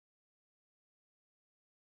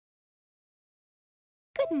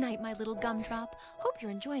Good night, my little gumdrop. Hope you're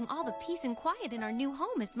enjoying all the peace and quiet in our new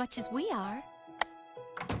home as much as we are.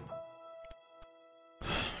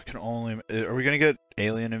 Can only... Are we gonna get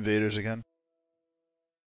alien invaders again?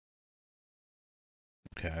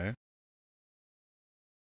 Okay.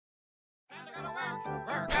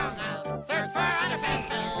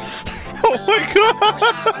 Oh my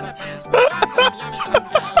god!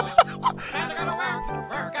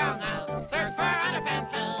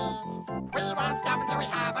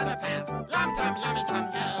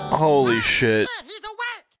 Holy shit. He's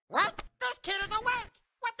awake! What? This kid is awake!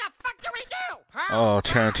 What the fuck do we do? Huh? Oh,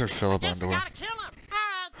 Terrence and Philip We underwear. gotta kill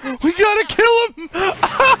him! We gotta kill him!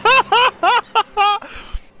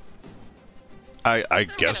 I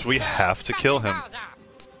guess we have to kill him.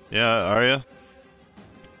 Yeah, are ya?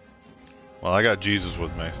 Well, I got Jesus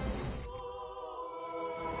with me.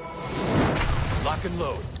 Lock and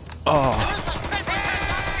load. Oh.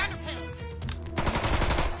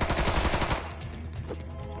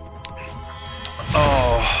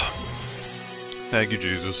 Oh. Thank you,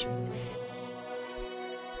 Jesus.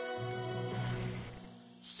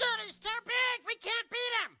 Shit, he's too big! We can't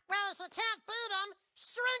beat him! Well, if you can't beat him,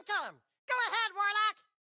 shrink him! Go ahead, Warlock!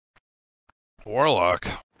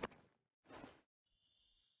 Warlock.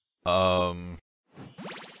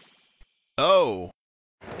 Oh.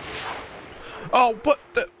 Oh, what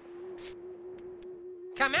the...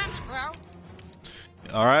 Come at me, bro!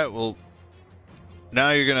 Alright, well...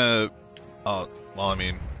 Now you're gonna... Oh, well, I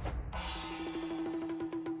mean...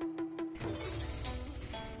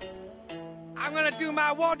 I'm gonna do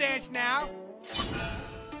my war dance now.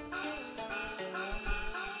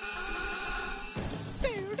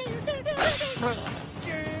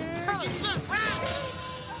 Holy shit, right!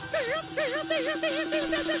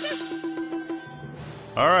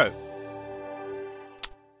 Alright.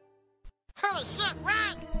 Holy shit,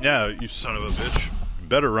 right! Yeah, you son of a bitch. You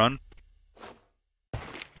better run.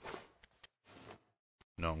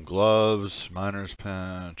 Gnome gloves, miner's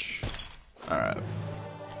patch. Alright.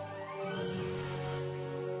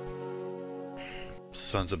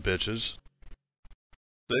 Sons of bitches.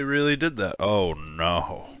 They really did that. Oh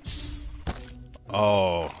no.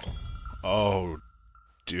 Oh. Oh.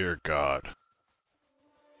 Dear God.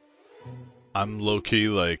 I'm low-key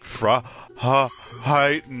like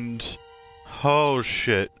heightened. Oh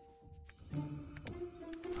shit. I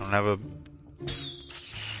don't have a...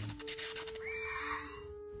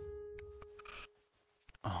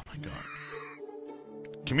 Oh my god.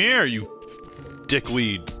 Come here, you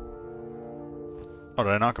dickweed. Oh,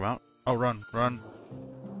 did I knock him out? Oh, run, run.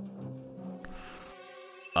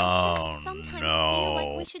 Oh, Just sometimes no. feel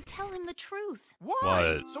like we should tell him the truth.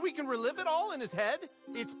 Why? What? So he can relive it all in his head?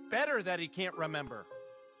 It's better that he can't remember.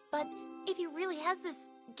 But if he really has this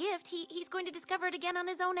gift, he's going to discover it again on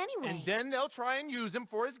his own anyway. And then they'll try and use him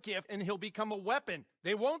for his gift, and he'll become a weapon.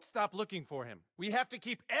 They won't stop looking for him. We have to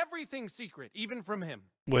keep everything secret, even from him.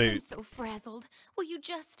 I'm Wait. so frazzled. Will you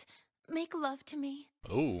just make love to me?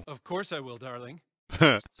 Oh. Of course I will, darling.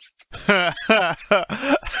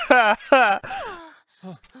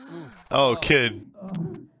 Oh, kid.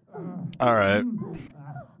 Alright.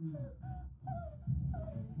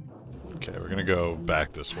 Okay, we're gonna go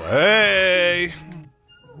back this way.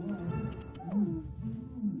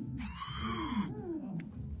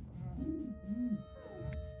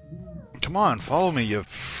 Come on, follow me, you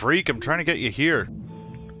freak. I'm trying to get you here.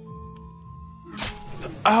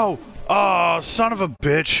 Oh! Oh, son of a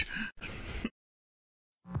bitch!